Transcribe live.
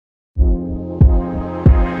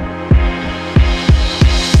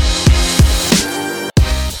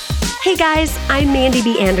guys, I'm Mandy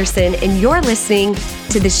B. Anderson, and you're listening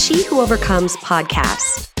to the She Who Overcomes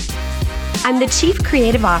podcast. I'm the Chief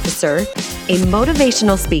Creative Officer, a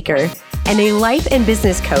motivational speaker, and a life and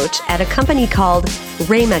business coach at a company called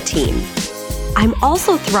Rhema Team. I'm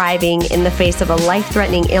also thriving in the face of a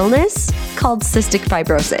life-threatening illness called cystic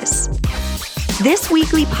fibrosis. This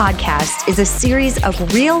weekly podcast is a series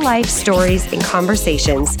of real-life stories and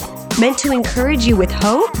conversations meant to encourage you with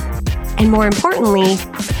hope and, more importantly,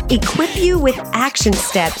 equip you with action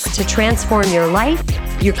steps to transform your life,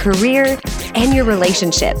 your career, and your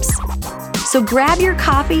relationships. So grab your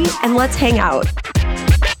coffee and let's hang out.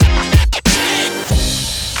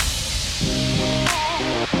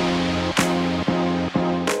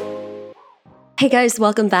 Hey guys,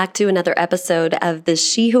 welcome back to another episode of the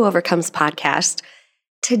She Who Overcomes podcast.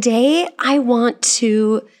 Today, I want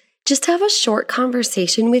to just have a short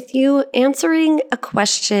conversation with you, answering a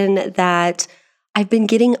question that I've been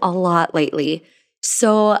getting a lot lately.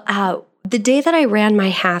 So the day that I ran my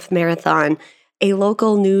half marathon, a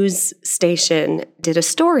local news station did a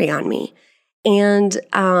story on me. And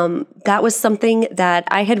that was something that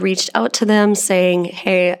I had reached out to them saying,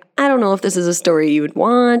 hey, I don't know if this is a story you would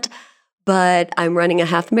want, but I'm running a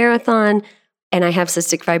half marathon and I have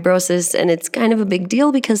cystic fibrosis, and it's kind of a big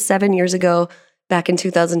deal because 7 years ago, back in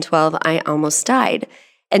 2012, I almost died.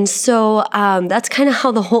 And so that's kind of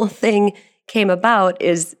how the whole thing came about.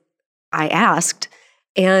 Is I asked,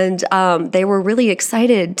 and they were really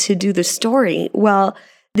excited to do the story. Well,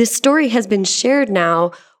 this story has been shared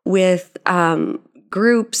now with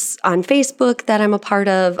groups on Facebook that I'm a part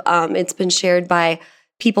of. It's been shared by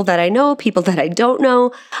people that I know, people that I don't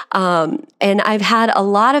know. And I've had a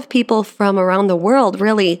lot of people from around the world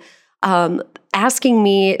really asking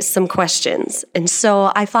me some questions. And so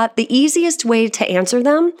I thought the easiest way to answer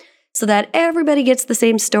them so that everybody gets the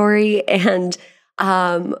same story and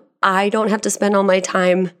I don't have to spend all my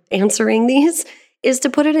time answering these is to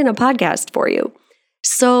put it in a podcast for you.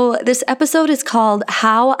 So this episode is called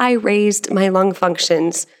How I Raised My Lung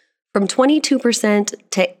Functions from 22%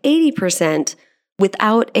 to 80%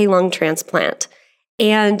 Without a Lung Transplant.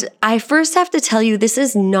 And I first have to tell you, this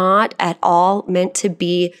is not at all meant to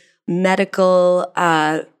be medical,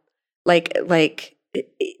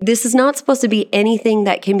 this is not supposed to be anything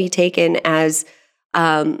that can be taken as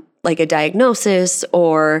like a diagnosis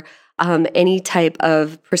or any type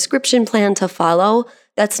of prescription plan to follow.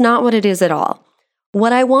 That's not what it is at all.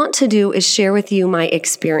 What I want to do is share with you my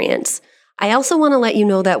experience. I also want to let you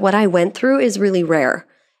know that what I went through is really rare.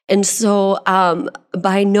 And so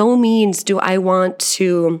by no means do I want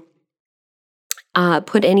to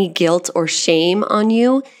put any guilt or shame on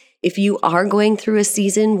you if you are going through a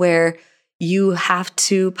season where you have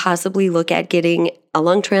to possibly look at getting a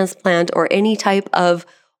lung transplant or any type of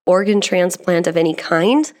organ transplant of any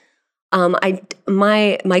kind.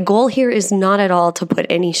 My goal here is not at all to put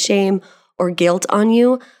any shame or guilt on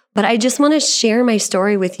you, but I just want to share my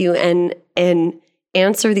story with you and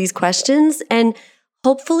answer these questions and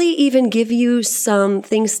hopefully even give you some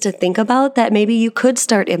things to think about that maybe you could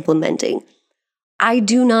start implementing. I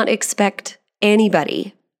do not expect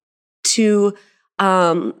anybody to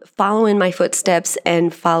follow in my footsteps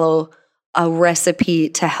and follow a recipe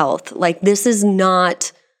to health. Like, this is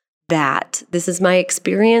not that. This is my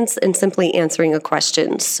experience and simply answering a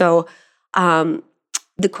question. So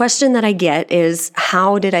the question that I get is,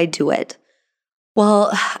 how did I do it? Well,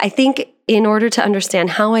 I think in order to understand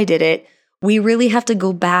how I did it, we really have to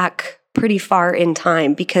go back pretty far in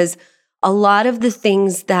time, because a lot of the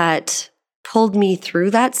things that pulled me through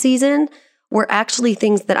that season were actually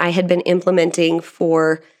things that I had been implementing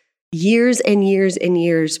for years and years and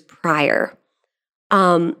years prior.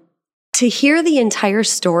 To hear the entire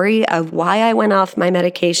story of why I went off my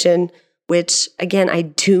medication, which again, I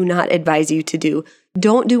do not advise you to do.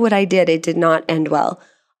 Don't do what I did. It did not end well.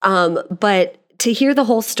 But to hear the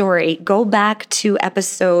whole story, go back to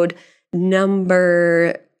episode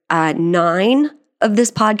number 9 of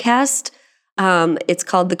this podcast. It's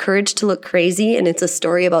called The Courage to Look Crazy, and it's a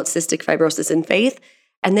story about cystic fibrosis and faith.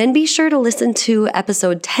 And then be sure to listen to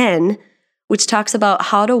episode 10, which talks about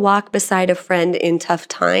how to walk beside a friend in tough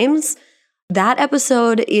times. That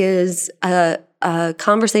episode is a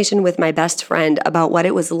conversation with my best friend about what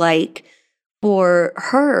it was like for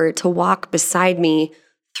her to walk beside me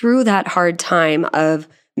through that hard time of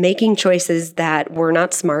making choices that were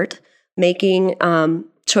not smart, making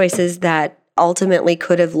choices that ultimately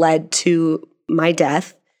could have led to my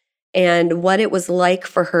death, and what it was like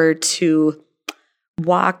for her to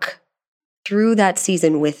walk through that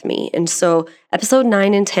season with me. And so episode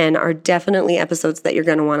 9 and 10 are definitely episodes that you're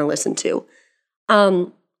going to want to listen to.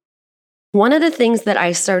 one of the things that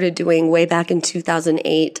I started doing way back in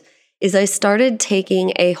 2008 is I started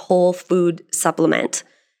taking a whole food supplement.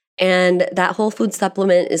 And that whole food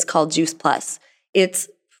supplement is called Juice Plus. It's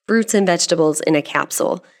fruits and vegetables in a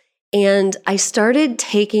capsule. And I started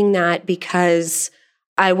taking that because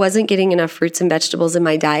I wasn't getting enough fruits and vegetables in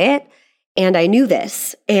my diet. And I knew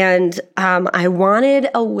this. And I wanted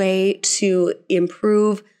a way to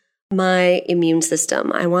improve my immune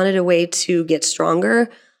system. I wanted a way to get stronger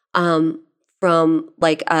from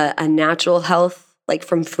like a natural health, like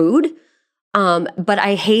from food. But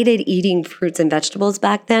I hated eating fruits and vegetables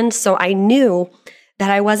back then. So I knew that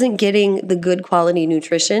I wasn't getting the good quality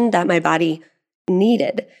nutrition that my body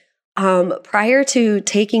needed. Prior to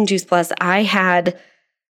taking Juice Plus, I had,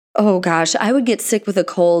 I would get sick with a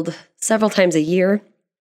cold several times a year.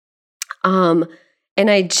 And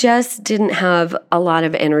I just didn't have a lot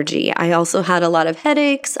of energy. I also had a lot of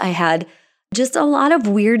headaches. I had just a lot of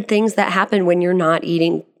weird things that happen when you're not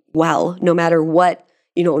eating well, no matter what,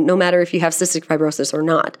 no matter if you have cystic fibrosis or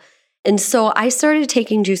not. And so I started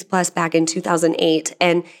taking Juice Plus back in 2008.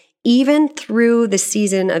 And even through the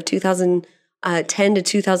season of 2010 to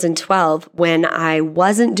 2012, when I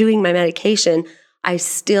wasn't doing my medication, I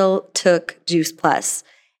still took Juice Plus.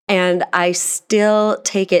 And I still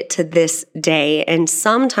take it to this day. And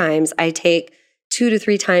sometimes I take 2 to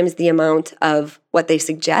 3 times the amount of what they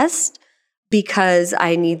suggest because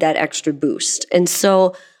I need that extra boost. And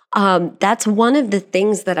so that's one of the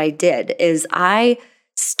things that I did is I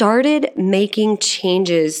started making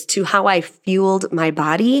changes to how I fueled my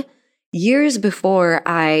body years before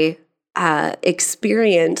I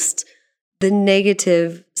experienced the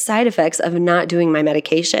negative side effects of not doing my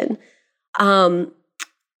medication.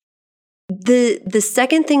 The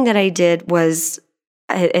second thing that I did was,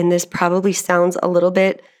 and this probably sounds a little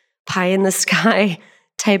bit pie in the sky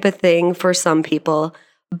type of thing for some people,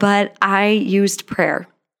 but I used prayer,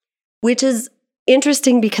 which is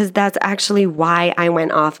interesting because that's actually why I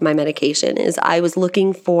went off my medication. Is I was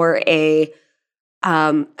looking for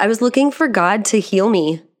God to heal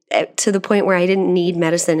me to the point where I didn't need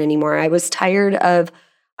medicine anymore. I was tired of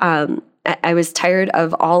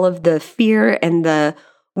all of the fear and the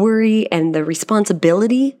worry and the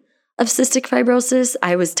responsibility of cystic fibrosis.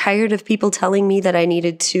 I was tired of people telling me that I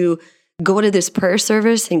needed to go to this prayer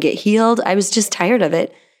service and get healed. I was just tired of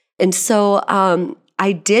it. And so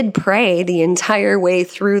I did pray the entire way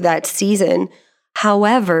through that season.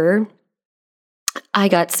 However, I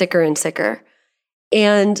got sicker and sicker.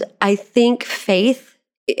 And I think faith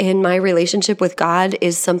in my relationship with God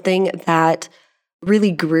is something that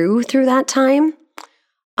really grew through that time.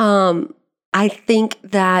 I think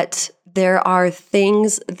that there are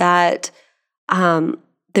things that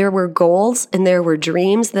there were goals and there were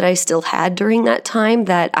dreams that I still had during that time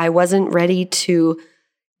that I wasn't ready to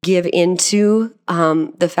give into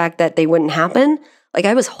the fact that they wouldn't happen. Like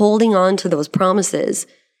I was holding on to those promises.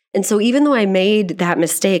 And so even though I made that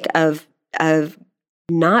mistake of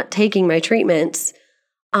not taking my treatments,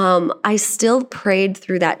 I still prayed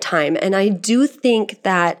through that time. And I do think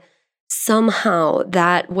that somehow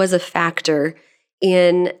that was a factor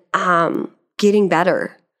in getting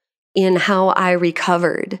better, in how I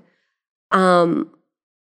recovered.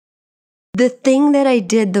 The thing that I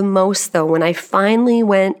did the most, though, when I finally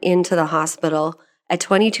went into the hospital at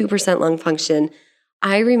 22% lung function,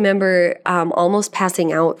 I remember almost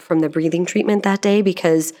passing out from the breathing treatment that day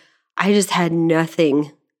because I just had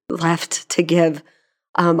nothing left to give.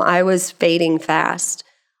 I was fading fast.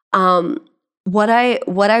 What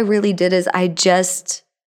I really did is I just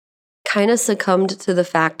kind of succumbed to the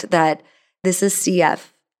fact that this is CF.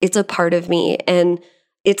 It's a part of me and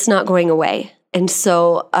it's not going away. And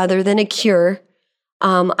so other than a cure,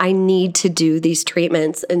 I need to do these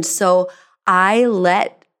treatments. And so I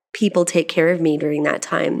let people take care of me during that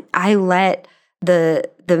time. I let the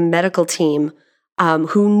medical team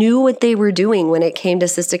who knew what they were doing when it came to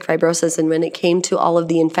cystic fibrosis and when it came to all of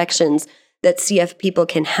the infections that CF people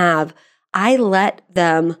can have, I let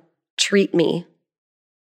them treat me.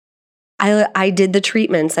 I did the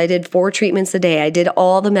treatments. I did 4 treatments a day. I did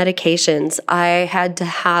all the medications. I had to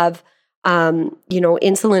have,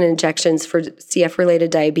 insulin injections for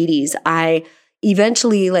CF-related diabetes. I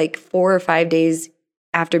eventually, like 4 or 5 days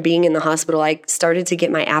after being in the hospital, I started to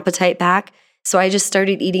get my appetite back. So I just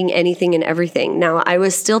started eating anything and everything. Now, I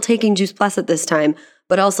was still taking Juice Plus at this time,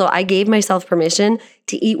 but also I gave myself permission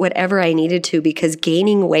to eat whatever I needed to because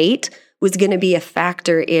gaining weight was going to be a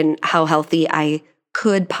factor in how healthy I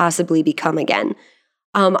could possibly become again.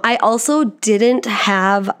 I also didn't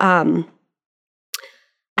have, I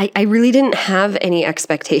really didn't have any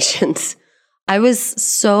expectations. I was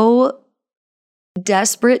so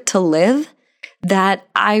desperate to live that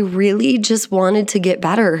I really just wanted to get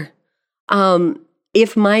better.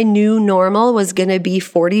 If my new normal was going to be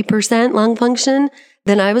 40% lung function,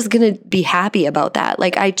 then I was going to be happy about that.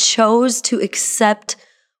 Like I chose to accept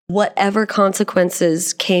whatever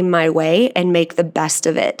consequences came my way and make the best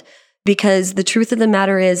of it. Because the truth of the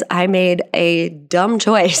matter is I made a dumb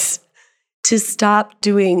choice to stop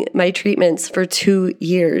doing my treatments for 2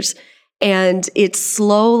 years. And it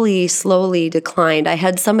slowly declined. I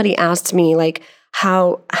had somebody ask me like,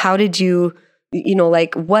 how did you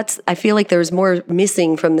like I feel like there's more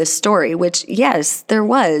missing from this story, which yes, there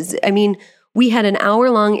was. I mean, we had an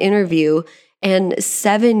hour-long interview and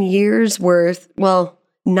 9 years worth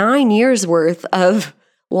of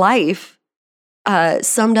life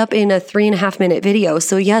summed up in a 3.5-minute video.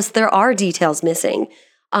 So yes, there are details missing.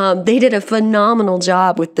 They did a phenomenal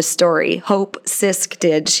job with the story. Hope Sisk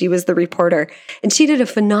did. She was the reporter. And she did a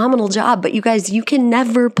phenomenal job. But you guys, you can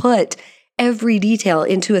never put every detail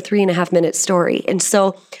into a 3.5-minute story. And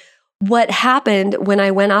so what happened when I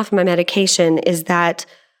went off my medication is that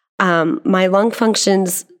my lung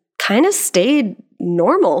functions kind of stayed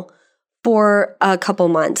normal for a couple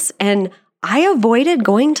months. And I avoided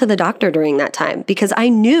going to the doctor during that time because I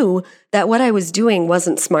knew that what I was doing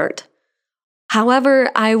wasn't smart. However,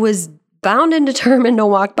 I was bound and determined to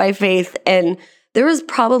walk by faith, and there was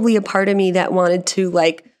probably a part of me that wanted to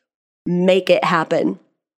make it happen.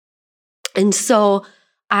 And so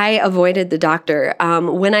I avoided the doctor.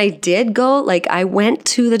 When I did go, I went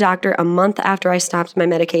to the doctor a month after I stopped my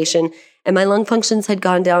medication, and my lung functions had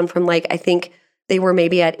gone down from I think they were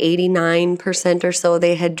maybe at 89% or so.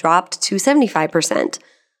 They had dropped to 75%.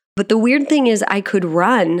 But the weird thing is I could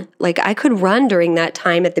run. I could run during that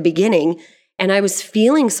time at the beginning. And I was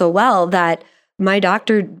feeling so well that my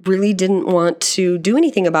doctor really didn't want to do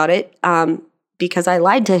anything about it because I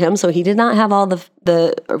lied to him. So he did not have all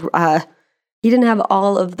he didn't have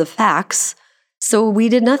all of the facts. So we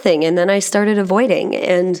did nothing. And then I started avoiding.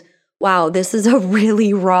 And wow, this is a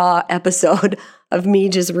really raw episode of me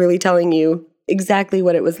just really telling you exactly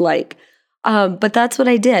what it was like. But that's what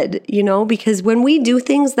I did, because when we do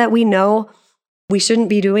things that we know we shouldn't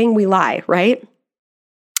be doing, we lie, right?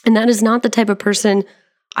 And that is not the type of person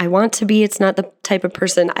I want to be. It's not the type of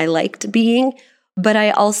person I liked being. But I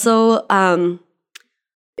also,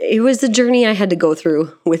 it was a journey I had to go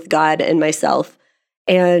through with God and myself.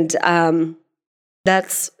 And I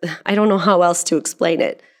don't know how else to explain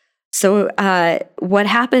it. So what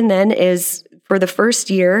happened then is for the first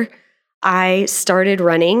year, I started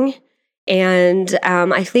running. And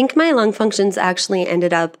I think my lung functions actually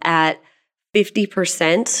ended up at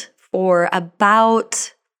 50% for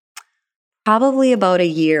probably about a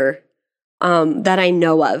year that I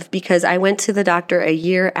know of, because I went to the doctor a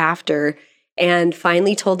year after and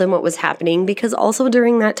finally told him what was happening, because also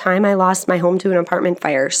during that time I lost my home to an apartment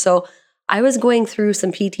fire. So I was going through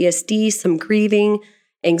some PTSD, some grieving,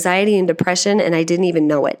 anxiety, and depression, and I didn't even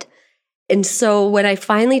know it. And so when I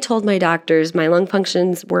finally told my doctors my lung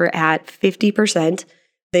functions were at 50%,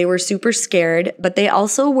 they were super scared, but they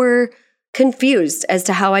also were confused as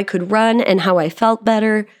to how I could run and how I felt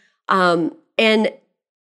better. And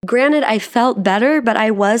granted, I felt better, but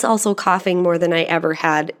I was also coughing more than I ever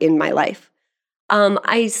had in my life.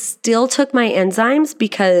 I still took my enzymes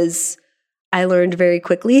because I learned very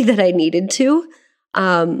quickly that I needed to.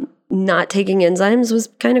 Not taking enzymes was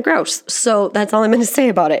kind of gross. So that's all I'm going to say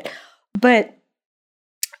about it. But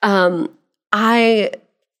I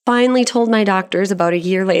finally told my doctors about a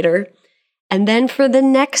year later. And then for the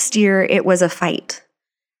next year, it was a fight.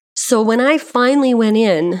 So when I finally went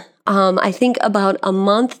in, I think about a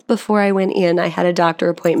month before I went in, I had a doctor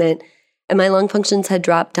appointment and my lung functions had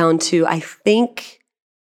dropped down to, I think,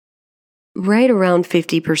 right around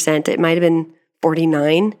 50%. It might have been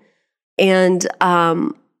 49. And,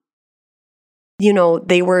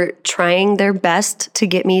 they were trying their best to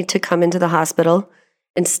get me to come into the hospital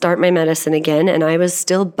and start my medicine again. And I was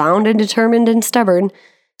still bound and determined and stubborn.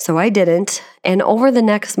 So I didn't. And over the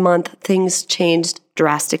next month, things changed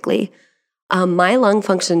drastically. My lung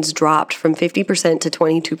functions dropped from 50% to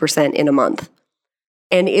 22% in a month.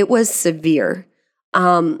 And it was severe.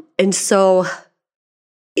 And so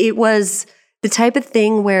it was the type of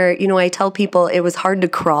thing where, I tell people it was hard to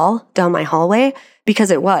crawl down my hallway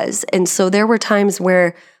because it was. And so there were times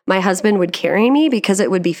where my husband would carry me because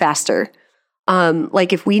it would be faster.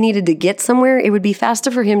 If we needed to get somewhere, it would be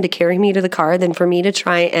faster for him to carry me to the car than for me to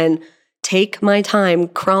try and take my time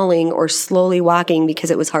crawling or slowly walking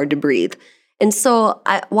because it was hard to breathe. And so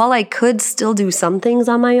while I could still do some things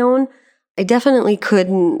on my own, I definitely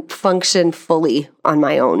couldn't function fully on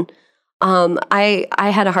my own. I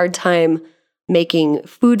had a hard time making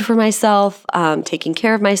food for myself, taking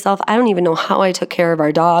care of myself. I don't even know how I took care of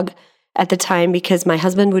our dog at the time because my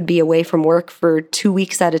husband would be away from work for 2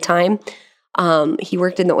 weeks at a time. He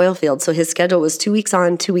worked in the oil field, so his schedule was 2 weeks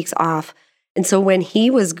on, 2 weeks off. And so when he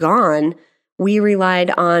was gone, we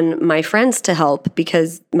relied on my friends to help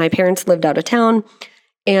because my parents lived out of town.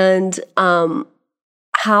 And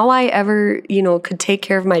how I ever, could take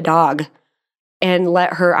care of my dog and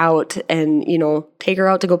let her out and, take her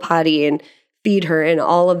out to go potty and feed her and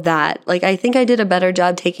all of that. Like, I think I did a better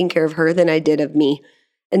job taking care of her than I did of me.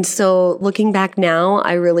 And so looking back now,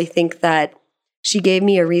 I really think that she gave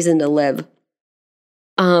me a reason to live.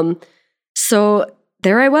 So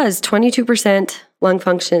there I was, 22% lung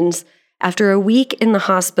functions. After a week in the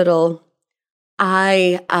hospital,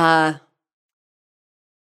 I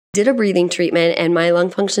did a breathing treatment and my lung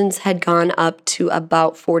functions had gone up to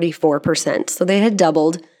about 44%. So they had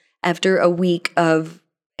doubled after a week of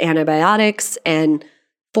antibiotics and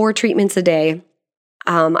 4 treatments a day.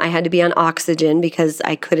 I had to be on oxygen because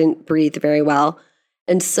I couldn't breathe very well.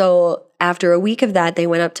 And so after a week of that, they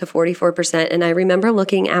went up to 44%. And I remember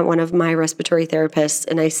looking at one of my respiratory therapists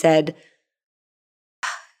and I said,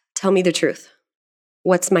 tell me the truth.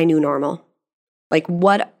 What's my new normal? Like,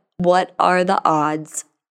 what are the odds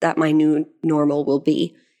that my new normal will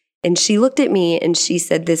be? And she looked at me and she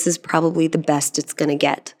said, this is probably the best it's going to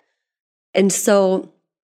get. And so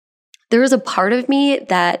there was a part of me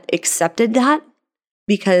that accepted that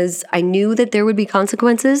because I knew that there would be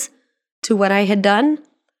consequences to what I had done.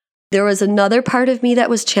 There was another part of me that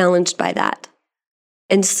was challenged by that.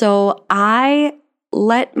 And so I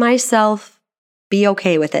let myself be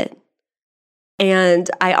okay with it. And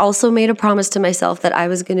I also made a promise to myself that I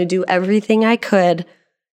was going to do everything I could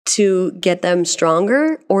to get them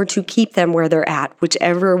stronger or to keep them where they're at,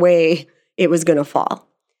 whichever way it was going to fall.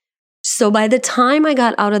 So by the time I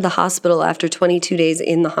got out of the hospital after 22 days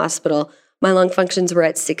in the hospital, my lung functions were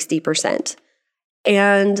at 60%.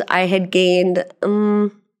 And I had gained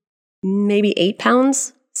maybe 8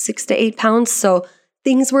 pounds, 6 to 8 pounds. So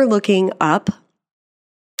things were looking up.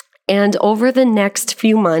 And over the next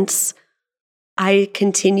few months, I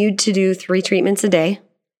continued to do 3 treatments a day.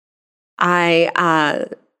 I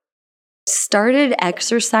started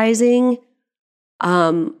exercising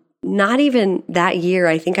not even that year.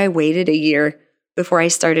 I think I waited a year before I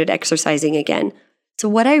started exercising again. So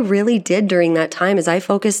what I really did during that time is I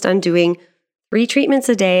focused on doing 3 treatments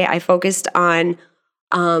a day. I focused on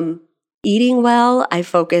eating well. I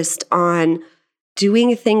focused on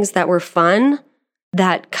doing things that were fun,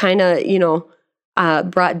 that kind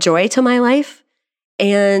of, brought joy to my life.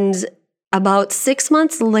 And about 6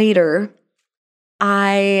 months later,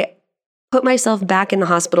 I put myself back in the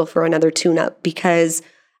hospital for another tune-up because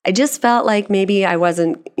I just felt like maybe I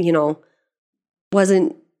wasn't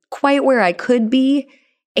quite where I could be.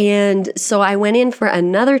 And so I went in for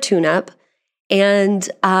another tune-up. And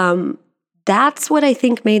that's what I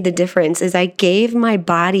think made the difference is I gave my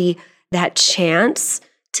body that chance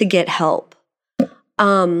to get help.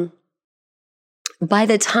 By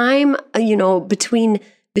the time, between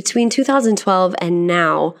 2012 and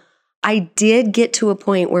now, I did get to a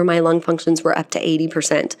point where my lung functions were up to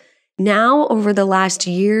 80%. Now, over the last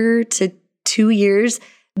year to 2 years,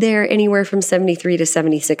 they're anywhere from 73 to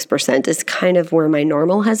 76% is kind of where my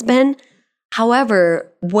normal has been.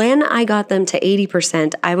 However, when I got them to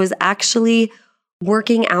 80%, I was actually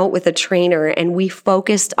working out with a trainer and we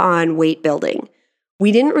focused on weight building.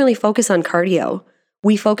 We didn't really focus on cardio.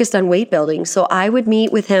 We focused on weight building. So I would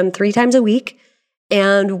meet with him 3 times a week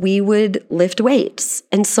and we would lift weights.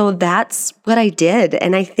 And so that's what I did.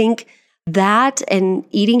 And I think that and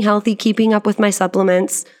eating healthy, keeping up with my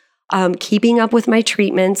supplements, keeping up with my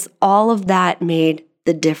treatments, all of that made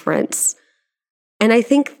the difference. And I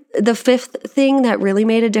think the 5th thing that really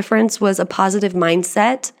made a difference was a positive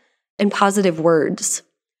mindset and positive words.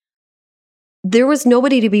 There was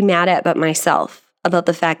nobody to be mad at but myself about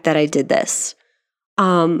the fact that I did this.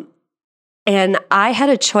 And I had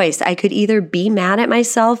a choice. I could either be mad at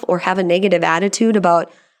myself or have a negative attitude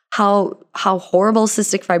about how horrible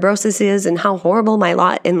cystic fibrosis is and how horrible my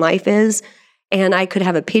lot in life is. And I could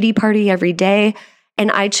have a pity party every day.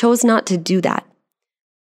 And I chose not to do that.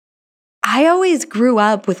 I always grew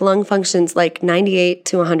up with lung functions like 98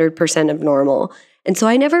 to 100% of normal. And so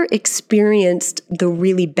I never experienced the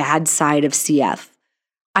really bad side of CF.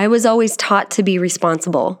 I was always taught to be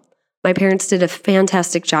responsible. My parents did a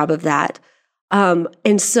fantastic job of that.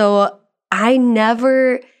 And so I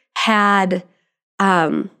never had,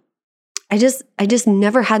 I just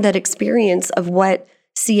never had that experience of what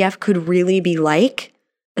CF could really be like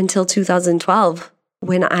until 2012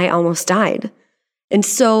 when I almost died. And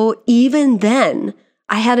so even then,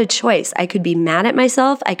 I had a choice. I could be mad at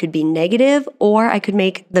myself, I could be negative, or I could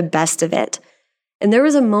make the best of it. And there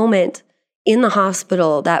was a moment in the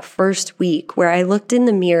hospital that first week where I looked in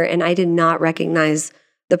the mirror and I did not recognize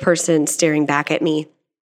the person staring back at me.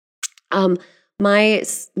 My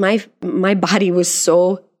body was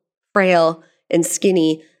so frail and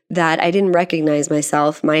skinny that I didn't recognize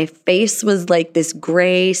myself. My face was like this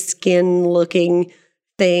gray skin looking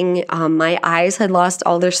thing. My eyes had lost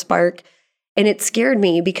all their spark. And it scared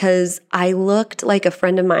me because I looked like a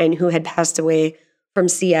friend of mine who had passed away from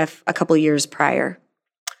CF a couple years prior.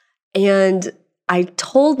 And I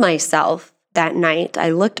told myself that night, I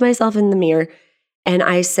looked myself in the mirror and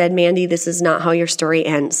I said, Mandy, this is not how your story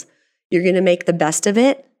ends. You're going to make the best of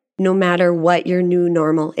it no matter what your new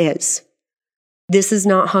normal is. This is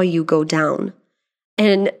not how you go down.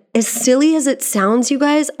 And as silly as it sounds, you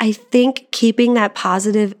guys, I think keeping that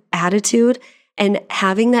positive attitude and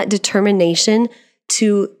having that determination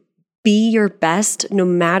to be your best no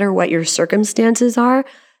matter what your circumstances are,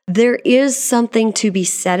 there is something to be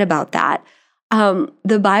said about that.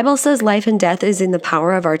 The Bible says life and death is in the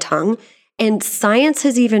power of our tongue, and science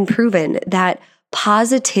has even proven that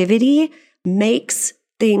positivity makes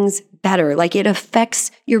things better. Like it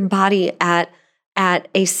affects your body at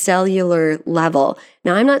a cellular level.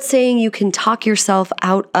 Now, I'm not saying you can talk yourself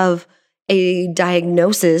out of a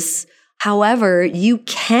diagnosis. However, you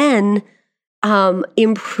can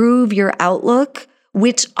improve your outlook,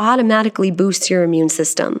 which automatically boosts your immune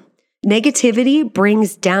system. Negativity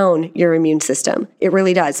brings down your immune system. It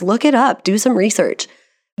really does. Look it up. Do some research.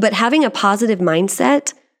 But having a positive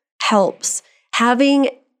mindset helps. Having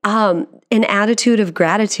an attitude of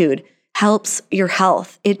gratitude helps your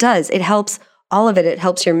health. It does. It helps all of it. It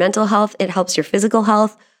helps your mental health. It helps your physical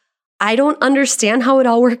health. I don't understand how it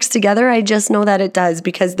all works together. I just know that it does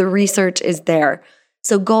because the research is there.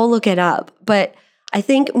 So go look it up. But I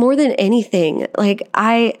think more than anything, like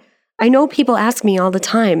I know people ask me all the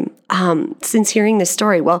time, since hearing this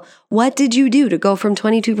story, well, what did you do to go from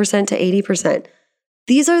 22% to 80%?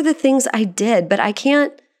 These are the things I did, but I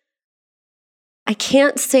can't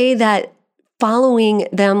say that following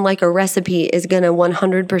them like a recipe is going to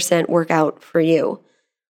 100% work out for you.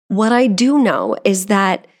 What I do know is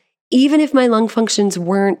that even if my lung functions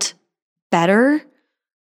weren't better,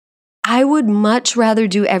 I would much rather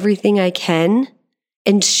do everything I can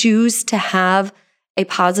and choose to have a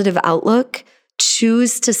positive outlook,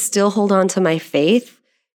 choose to still hold on to my faith,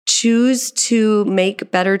 choose to make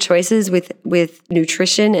better choices with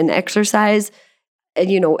nutrition and exercise, and,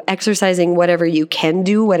 exercising whatever you can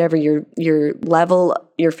do, whatever your level,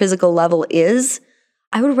 your physical level is.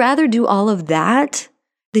 I would rather do all of that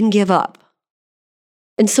than give up.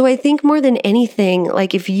 And so I think more than anything,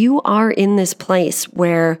 like if you are in this place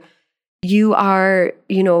where you are,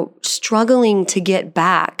 struggling to get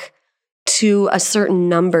back to a certain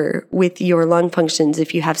number with your lung functions,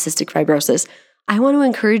 if you have cystic fibrosis, I want to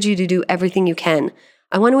encourage you to do everything you can.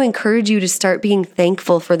 I want to encourage you to start being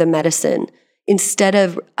thankful for the medicine instead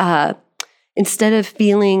of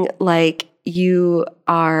feeling like you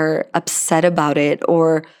are upset about it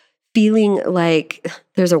or feeling like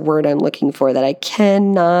there's a word I'm looking for that I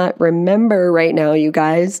cannot remember right now, you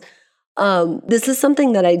guys. This is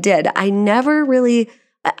something that I did. I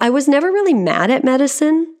was never really mad at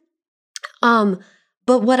medicine.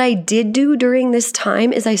 But what I did do during this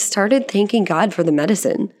time is I started thanking God for the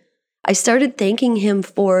medicine. I started thanking Him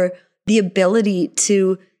for the ability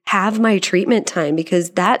to have my treatment time,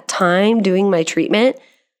 because that time doing my treatment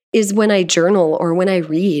is when I journal or when I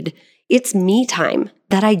read. It's me time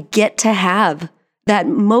that I get to have, that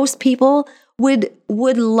most people would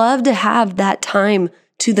love to have that time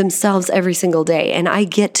to themselves every single day, and I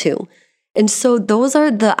get to. And so those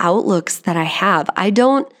are the outlooks that I have. I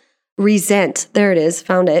don't resent, there it is,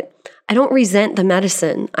 found it. I don't resent the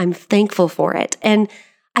medicine. I'm thankful for it. And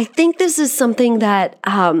I think this is something that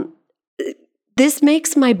this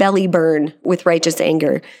makes my belly burn with righteous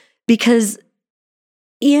anger, because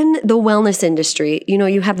in the wellness industry,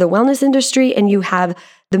 you have the wellness industry and you have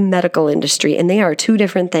the medical industry, and they are two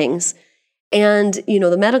different things. And,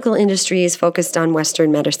 the medical industry is focused on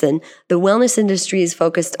Western medicine. The wellness industry is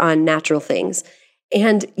focused on natural things.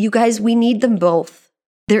 And you guys, we need them both.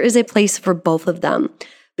 There is a place for both of them.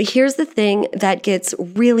 But here's the thing that gets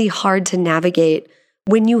really hard to navigate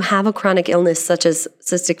when you have a chronic illness such as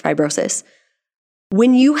cystic fibrosis.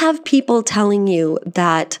 When you have people telling you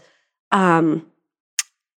that,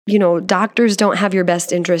 doctors don't have your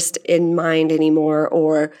best interest in mind anymore,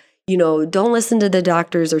 or, don't listen to the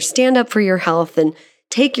doctors, or stand up for your health and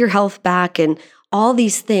take your health back and all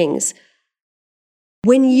these things.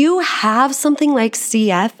 When you have something like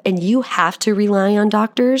CF and you have to rely on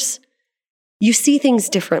doctors, you see things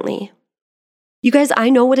differently. You guys, I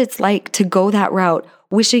know what it's like to go that route,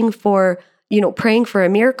 wishing for, praying for a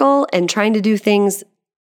miracle and trying to do things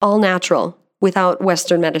all natural without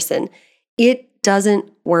Western medicine. It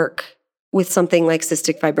doesn't work with something like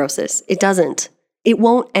cystic fibrosis. It doesn't. It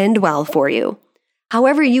won't end well for you.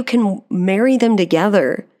 However, you can marry them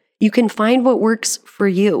together. You can find what works for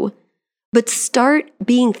you. But start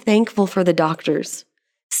being thankful for the doctors.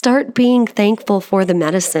 Start being thankful for the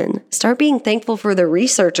medicine. Start being thankful for the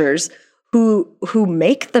researchers who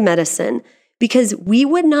make the medicine, because we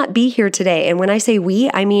would not be here today. And when I say we,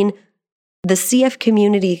 I mean the CF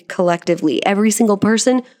community collectively, every single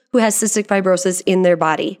person who has cystic fibrosis in their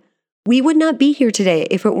body. We would not be here today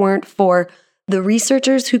if it weren't for the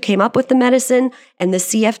researchers who came up with the medicine and the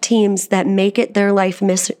CF teams that make it their life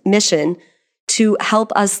mission to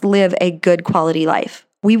help us live a good quality life.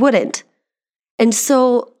 We wouldn't. And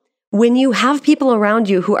so when you have people around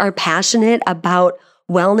you who are passionate about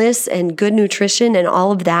wellness and good nutrition and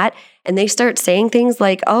all of that, and they start saying things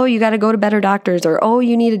like, oh, you got to go to better doctors, or oh,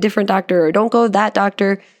 you need a different doctor, or don't go to that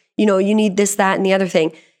doctor, you need this, that, and the other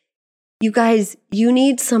thing. You guys, you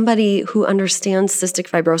need somebody who understands cystic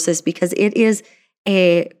fibrosis, because it is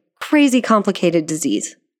a crazy complicated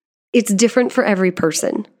disease. It's different for every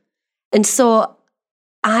person. And so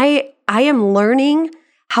I am learning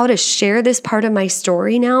how to share this part of my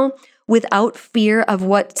story now without fear of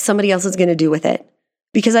what somebody else is going to do with it.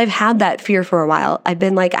 Because I've had that fear for a while. I've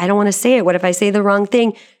been like, I don't want to say it. What if I say the wrong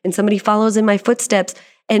thing and somebody follows in my footsteps?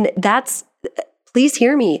 And please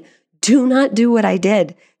hear me. Do not do what I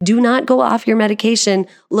did. Do not go off your medication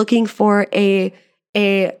looking for a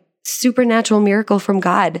supernatural miracle from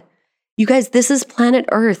God. You guys, this is planet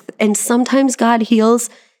Earth. And sometimes God heals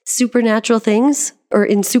supernatural things, or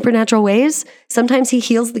in supernatural ways. Sometimes he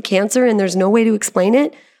heals the cancer and there's no way to explain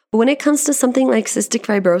it. But when it comes to something like cystic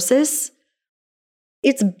fibrosis,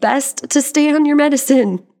 it's best to stay on your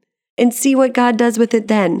medicine and see what God does with it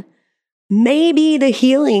then. Maybe the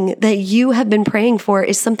healing that you have been praying for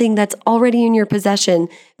is something that's already in your possession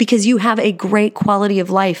because you have a great quality of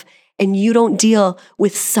life and you don't deal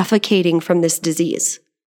with suffocating from this disease.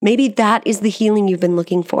 Maybe that is the healing you've been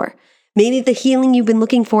looking for. Maybe the healing you've been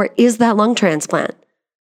looking for is that lung transplant.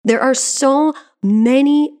 There are so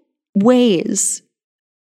many ways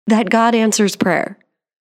that God answers prayer.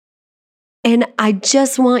 And I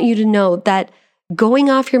just want you to know that going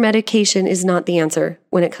off your medication is not the answer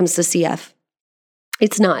when it comes to CF.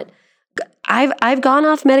 It's not. I've gone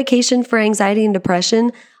off medication for anxiety and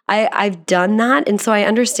depression. I've done that. And so I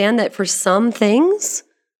understand that for some things,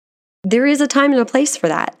 there is a time and a place for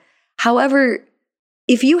that. However,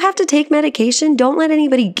 if you have to take medication, don't let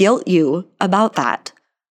anybody guilt you about that.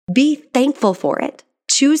 Be thankful for it.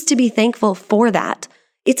 Choose to be thankful for that.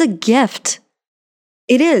 It's a gift.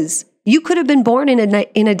 It is. You could have been born in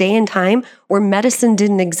a day and time where medicine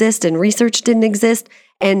didn't exist and research didn't exist,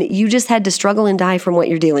 and you just had to struggle and die from what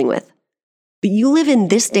you're dealing with. But you live in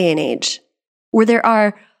this day and age where there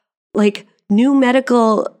are new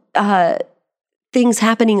medical things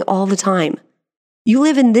happening all the time. You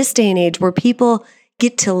live in this day and age where people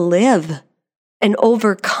get to live and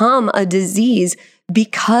overcome a disease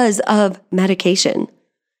because of medication.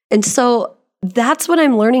 And so that's what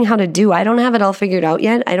I'm learning how to do. I don't have it all figured out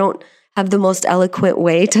yet. I don't have the most eloquent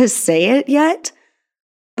way to say it yet,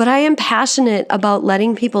 but I am passionate about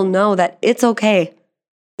letting people know that it's okay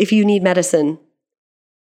if you need medicine.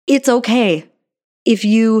 It's okay if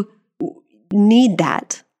you need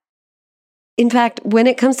that. In fact, when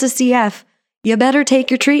it comes to CF, you better take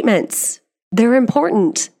your treatments. They're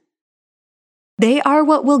important. They are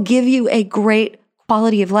what will give you a great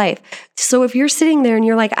quality of life. So if you're sitting there and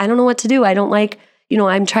you're like, I don't know what to do. I don't like,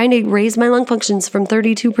 I'm trying to raise my lung functions from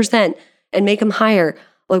 32% and make them higher.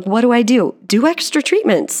 What do I do? Do extra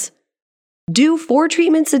treatments. Do 4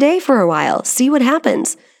 treatments a day for a while. See what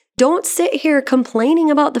happens. Don't sit here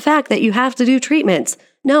complaining about the fact that you have to do treatments.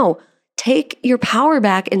 No, take your power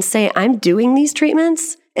back and say, I'm doing these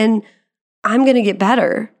treatments and I'm going to get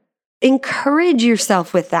better. Encourage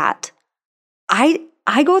yourself with that.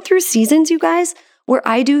 I go through seasons, you guys, where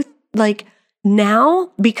I do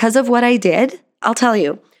now, because of what I did, I'll tell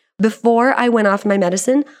you, before I went off my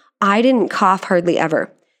medicine, I didn't cough hardly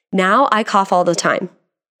ever. Now I cough all the time.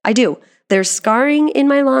 I do. There's scarring in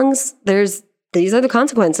my lungs. These are the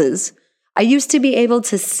consequences. I used to be able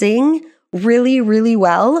to sing really, really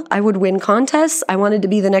well. I would win contests. I wanted to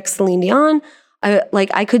be the next Celine Dion.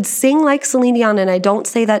 I could sing like Celine Dion, and I don't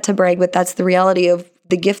say that to brag, but that's the reality of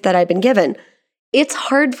the gift that I've been given. It's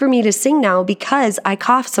hard for me to sing now because I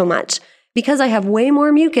cough so much. because I have way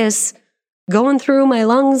more mucus going through my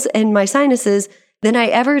lungs and my sinuses than I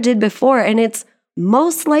ever did before. And it's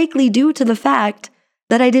most likely due to the fact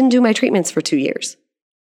that I didn't do my treatments for 2 years.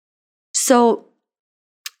 So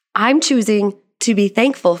I'm choosing to be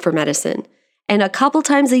thankful for medicine. And a couple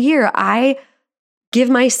times a year, I give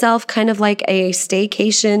myself kind of like a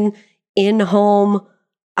staycation in-home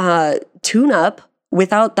tune-up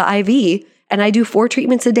without the IV, and I do 4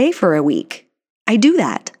 treatments a day for a week. I do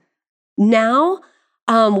that. Now,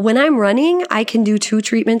 when I'm running, I can do 2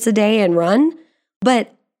 treatments a day and run,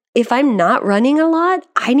 but if I'm not running a lot,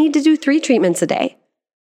 I need to do 3 treatments a day.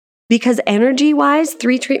 Because energy-wise,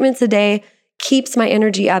 3 treatments a day keeps my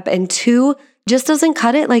energy up, and 2 just doesn't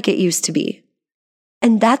cut it like it used to be.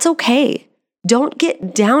 And that's okay. Don't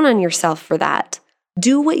get down on yourself for that.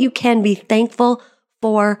 Do what you can. Be thankful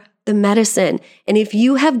for the medicine. And if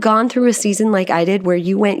you have gone through a season like I did where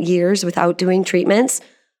you went years without doing treatments,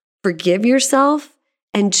 forgive yourself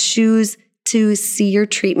and choose to see your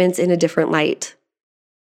treatments in a different light.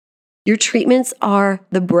 Your treatments are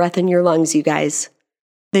the breath in your lungs, you guys.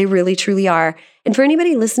 They really, truly are. And for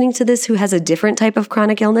anybody listening to this who has a different type of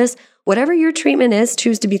chronic illness, whatever your treatment is,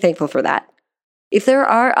 choose to be thankful for that. If there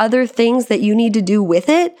are other things that you need to do with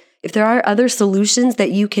it, if there are other solutions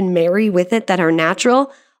that you can marry with it that are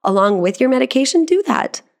natural along with your medication, do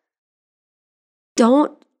that.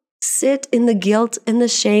 Don't sit in the guilt and the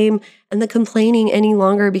shame and the complaining any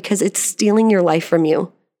longer because it's stealing your life from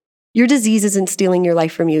you. Your disease isn't stealing your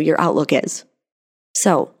life from you, your outlook is.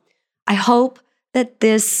 So I hope that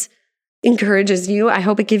this encourages you. I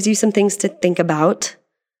hope it gives you some things to think about.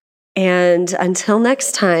 And until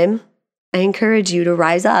next time, I encourage you to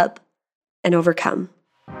rise up and overcome.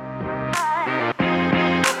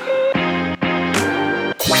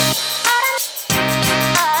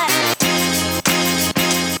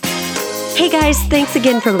 Hey guys, thanks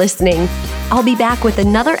again for listening. I'll be back with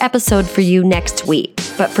another episode for you next week.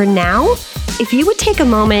 But for now, if you would take a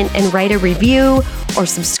moment and write a review or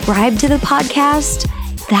subscribe to the podcast,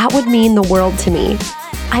 that would mean the world to me.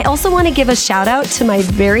 I also want to give a shout out to my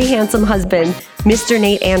very handsome husband, Mr.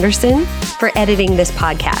 Nate Anderson, for editing this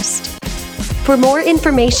podcast. For more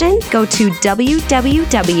information, go to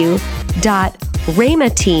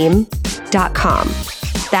www.raymateam.com.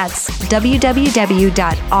 That's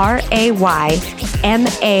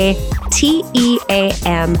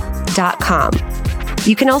www.raymateam.com.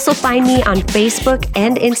 You can also find me on Facebook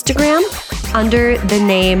and Instagram under the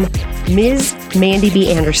name Ms. Mandy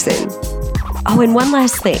B. Anderson. Oh, and one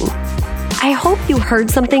last thing. I hope you heard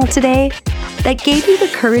something today that gave you the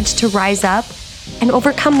courage to rise up and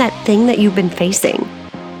overcome that thing that you've been facing.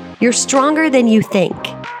 You're stronger than you think.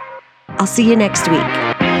 I'll see you next week.